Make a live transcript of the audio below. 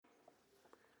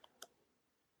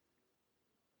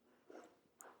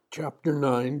Chapter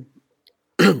 9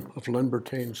 of Len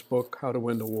Bertain's book, How to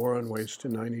Win the War on Waste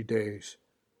in 90 Days,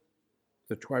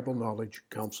 the Tribal Knowledge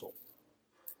Council.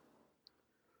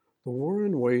 The war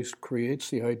on waste creates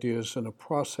the ideas and a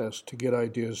process to get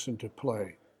ideas into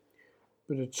play,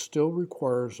 but it still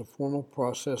requires a formal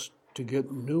process to get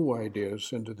new ideas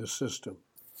into the system.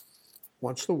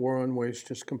 Once the war on waste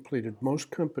is completed,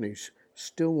 most companies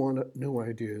still want new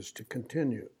ideas to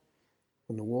continue.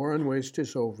 When the war on waste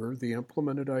is over, the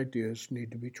implemented ideas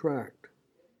need to be tracked.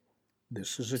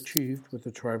 This is achieved with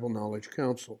the Tribal Knowledge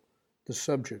Council, the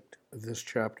subject of this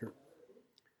chapter.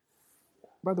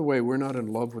 By the way, we're not in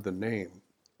love with a name.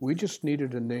 We just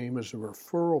needed a name as a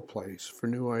referral place for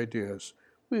new ideas.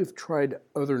 We have tried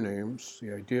other names,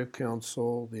 the Idea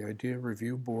Council, the Idea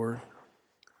Review Board,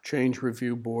 Change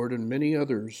Review Board, and many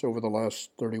others over the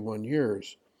last 31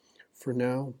 years. For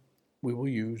now, we will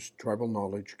use Tribal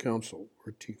Knowledge Council,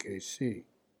 or TKC.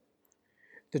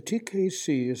 The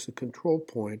TKC is the control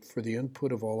point for the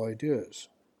input of all ideas.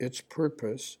 Its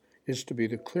purpose is to be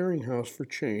the clearinghouse for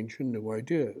change and new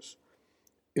ideas.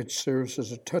 It serves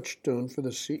as a touchstone for the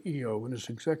CEO and his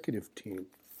executive team.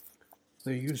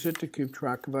 They use it to keep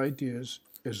track of ideas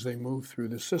as they move through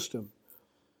the system.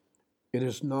 It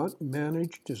is not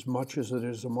managed as much as it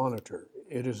is a monitor.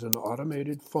 It is an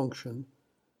automated function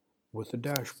with a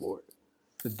dashboard.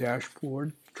 The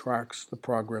dashboard tracks the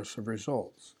progress of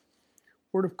results.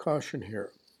 Word of caution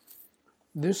here.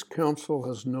 This council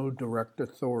has no direct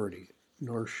authority,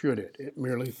 nor should it. It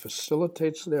merely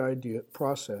facilitates the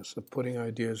process of putting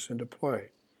ideas into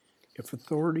play. If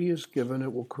authority is given,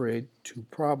 it will create two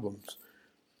problems.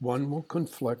 One will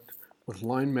conflict with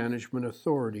line management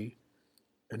authority,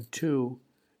 and two,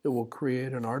 it will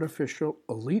create an artificial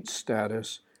elite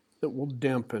status that will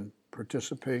dampen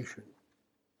participation.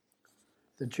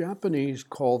 The Japanese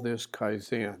call this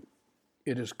Kaizen.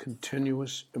 It is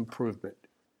continuous improvement.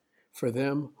 For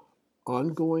them,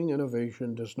 ongoing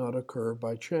innovation does not occur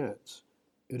by chance.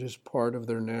 It is part of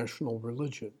their national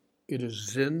religion. It is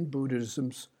Zen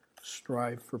Buddhism's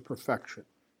strive for perfection.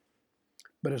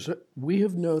 But as we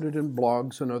have noted in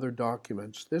blogs and other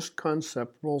documents, this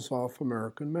concept rolls off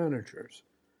American managers.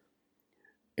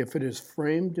 If it is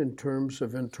framed in terms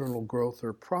of internal growth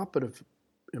or profit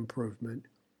improvement,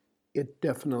 it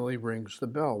definitely rings the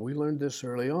bell. We learned this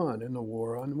early on in the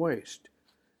war on waste.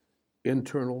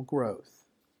 Internal growth.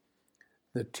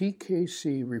 The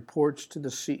TKC reports to the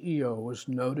CEO as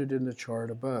noted in the chart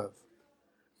above.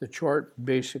 The chart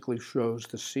basically shows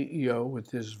the CEO with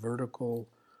his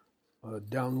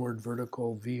downward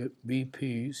vertical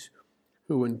VPs,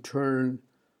 who in turn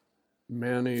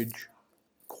manage,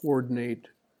 coordinate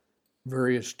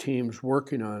various teams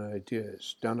working on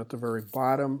ideas. Down at the very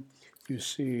bottom, you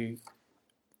see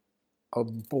a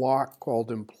block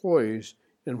called employees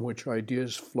in which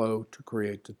ideas flow to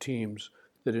create the teams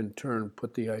that in turn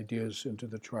put the ideas into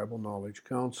the Tribal Knowledge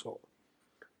Council.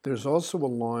 There's also a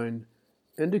line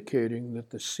indicating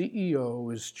that the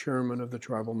CEO is chairman of the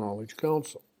Tribal Knowledge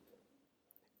Council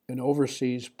and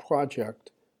oversees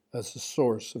project as the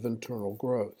source of internal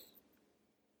growth.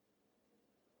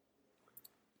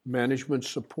 Management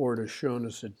support is shown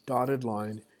as a dotted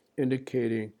line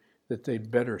indicating that they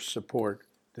better support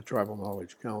the Tribal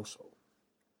Knowledge Council.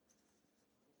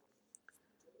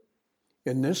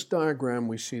 In this diagram,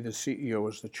 we see the CEO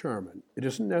as the chairman. It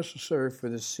isn't necessary for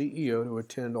the CEO to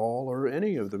attend all or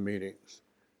any of the meetings.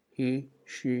 She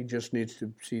just needs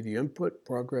to see the input,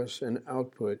 progress, and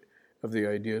output of the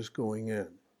ideas going in.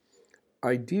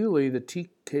 Ideally, the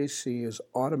TKC is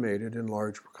automated in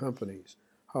large companies.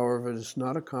 However, it is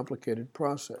not a complicated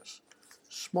process.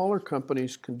 Smaller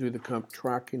companies can do the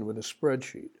tracking with a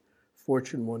spreadsheet.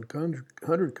 Fortune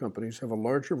 100 companies have a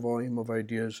larger volume of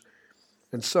ideas,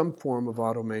 and some form of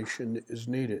automation is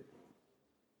needed.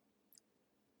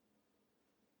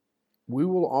 We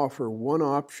will offer one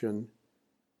option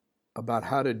about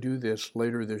how to do this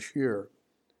later this year.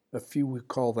 A few would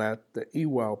call that the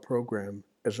EWOW program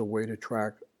as a way to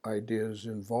track ideas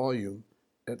in volume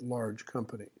at large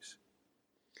companies.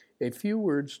 A few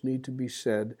words need to be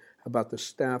said about the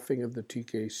staffing of the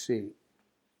TKC.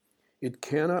 It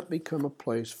cannot become a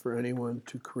place for anyone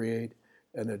to create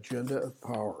an agenda of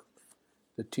power.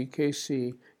 The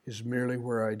TKC is merely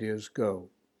where ideas go.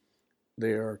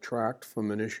 They are tracked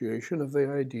from initiation of the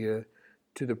idea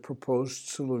to the proposed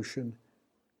solution,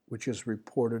 which is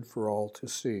reported for all to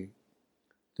see.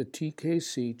 The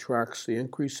TKC tracks the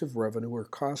increase of revenue or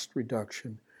cost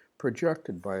reduction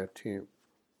projected by a team.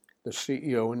 The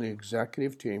CEO and the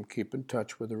executive team keep in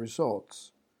touch with the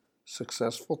results.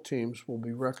 Successful teams will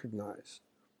be recognized.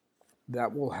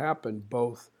 That will happen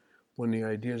both when the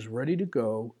idea is ready to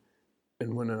go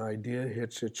and when an idea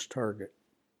hits its target.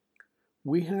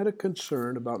 We had a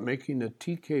concern about making the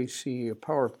TKC a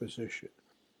power position.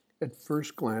 At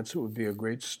first glance, it would be a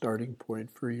great starting point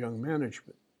for a young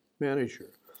manager.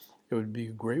 It would be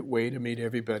a great way to meet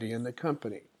everybody in the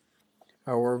company.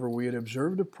 However, we had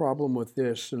observed a problem with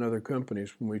this in other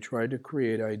companies when we tried to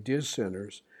create idea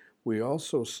centers. We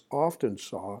also often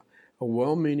saw a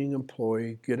well-meaning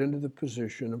employee get into the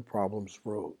position and problems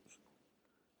rose.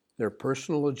 Their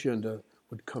personal agenda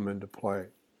would come into play.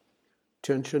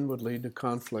 Tension would lead to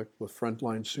conflict with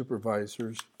frontline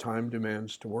supervisors. Time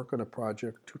demands to work on a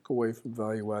project took away from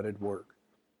value-added work.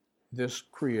 This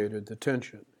created the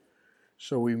tension.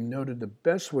 So we noted the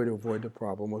best way to avoid the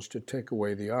problem was to take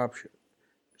away the option.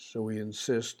 So we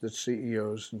insist that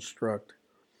CEOs instruct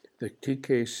the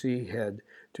TKC head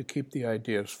to keep the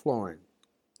ideas flowing,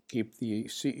 keep the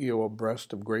CEO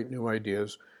abreast of great new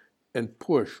ideas, and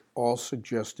push all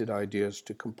suggested ideas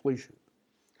to completion.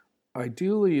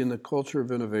 Ideally, in the culture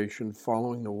of innovation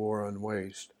following the war on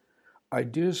waste,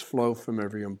 ideas flow from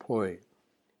every employee.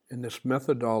 In this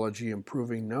methodology,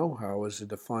 improving know-how is a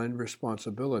defined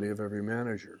responsibility of every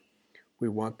manager. We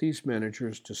want these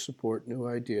managers to support new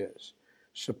ideas.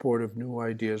 Support of new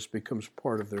ideas becomes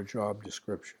part of their job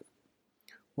description.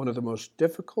 One of the most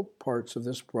difficult parts of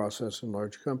this process in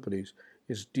large companies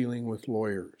is dealing with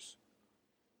lawyers.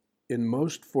 In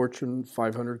most Fortune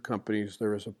 500 companies,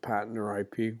 there is a patent or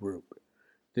IP group.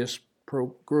 This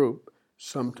group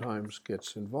sometimes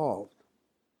gets involved.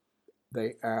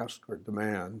 They ask or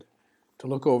demand to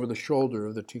look over the shoulder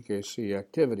of the TKC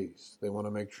activities. They want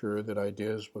to make sure that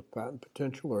ideas with patent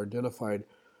potential are identified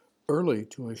early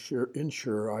to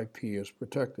ensure IP is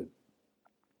protected.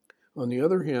 On the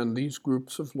other hand, these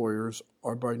groups of lawyers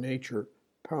are by nature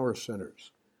power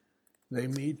centers. They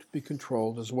need to be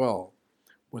controlled as well.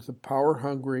 With a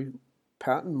power-hungry,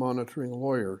 patent-monitoring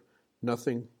lawyer,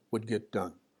 nothing would get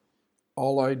done.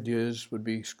 All ideas would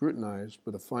be scrutinized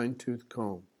with a fine-tooth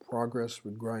comb. Progress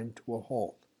would grind to a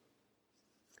halt.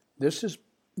 This is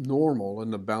normal in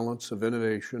the balance of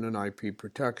innovation and IP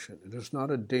protection. It is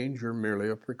not a danger, merely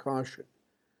a precaution.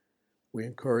 We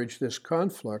encourage this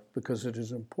conflict because it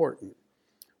is important.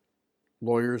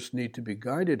 Lawyers need to be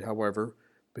guided, however,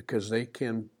 because they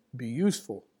can be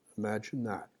useful. Imagine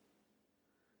that.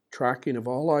 Tracking of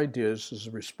all ideas is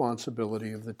a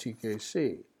responsibility of the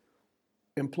TKC.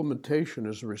 Implementation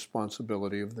is a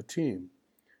responsibility of the team.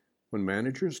 When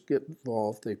managers get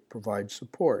involved, they provide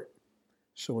support.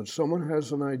 So when someone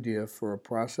has an idea for a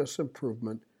process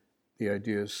improvement, the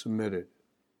idea is submitted.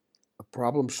 A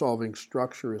problem-solving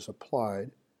structure is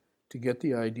applied to get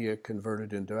the idea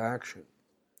converted into action.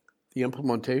 The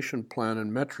implementation plan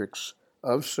and metrics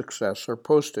of success are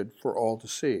posted for all to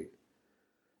see.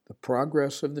 The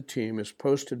progress of the team is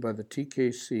posted by the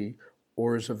TKC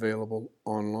or is available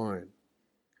online.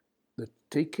 The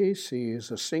TKC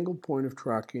is a single point of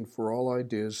tracking for all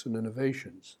ideas and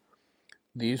innovations.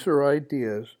 These are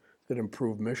ideas that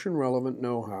improve mission-relevant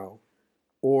know-how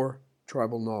or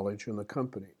tribal knowledge in the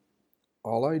company.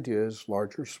 All ideas,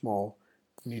 large or small,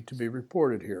 need to be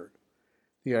reported here.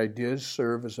 The ideas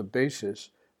serve as a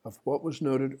basis of what was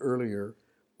noted earlier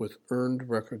with earned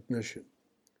recognition.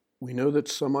 We know that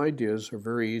some ideas are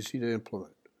very easy to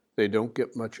implement. They don't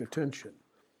get much attention.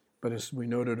 But as we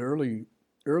noted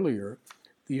earlier,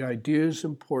 the idea is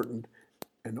important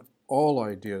and all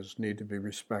ideas need to be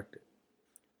respected.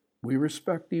 We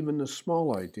respect even the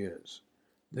small ideas.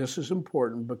 This is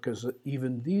important because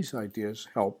even these ideas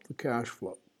help the cash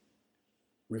flow.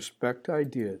 Respect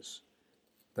ideas.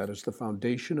 That is the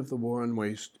foundation of the war on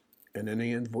waste and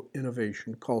any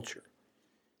innovation culture.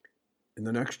 In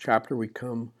the next chapter, we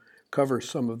cover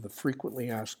some of the frequently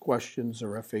asked questions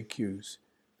or FAQs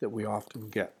that we often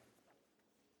get.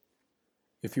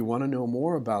 If you want to know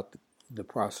more about the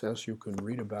process, you can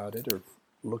read about it or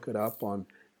look it up on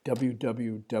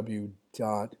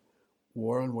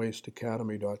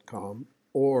www.waronwasteacademy.com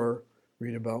or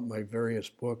read about my various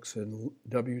books in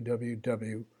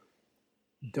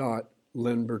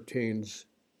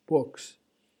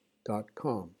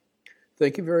www.lenbertainsbooks.com.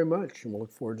 Thank you very much, and we'll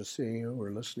look forward to seeing you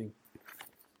or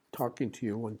talking to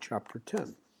you on Chapter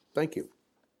 10. Thank you.